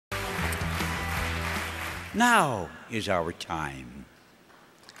Now is our time.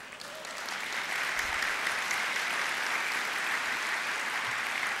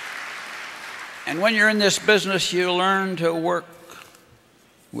 And when you're in this business, you learn to work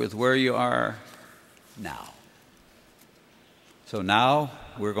with where you are now. So now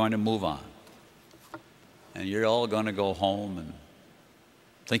we're going to move on. And you're all going to go home and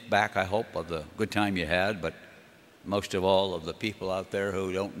think back, I hope, of the good time you had, but most of all of the people out there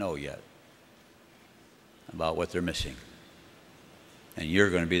who don't know yet about what they're missing. And you're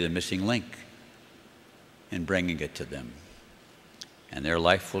going to be the missing link in bringing it to them. And their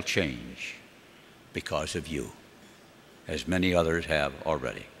life will change because of you, as many others have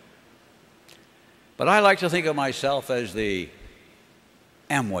already. But I like to think of myself as the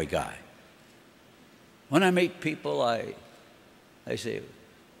Amway guy. When I meet people, I say,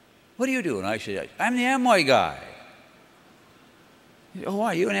 what do you do? And I say, I'm the Amway guy. Oh, why,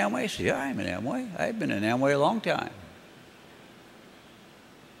 are you an Amway? I say, yeah, I'm an Amway. I've been in Amway a long time.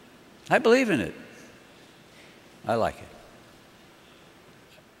 I believe in it. I like it.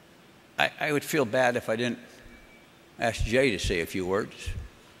 I would feel bad if I didn't ask Jay to say a few words.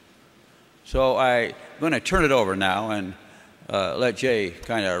 So I'm going to turn it over now and let Jay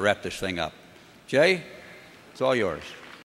kind of wrap this thing up. Jay, it's all yours.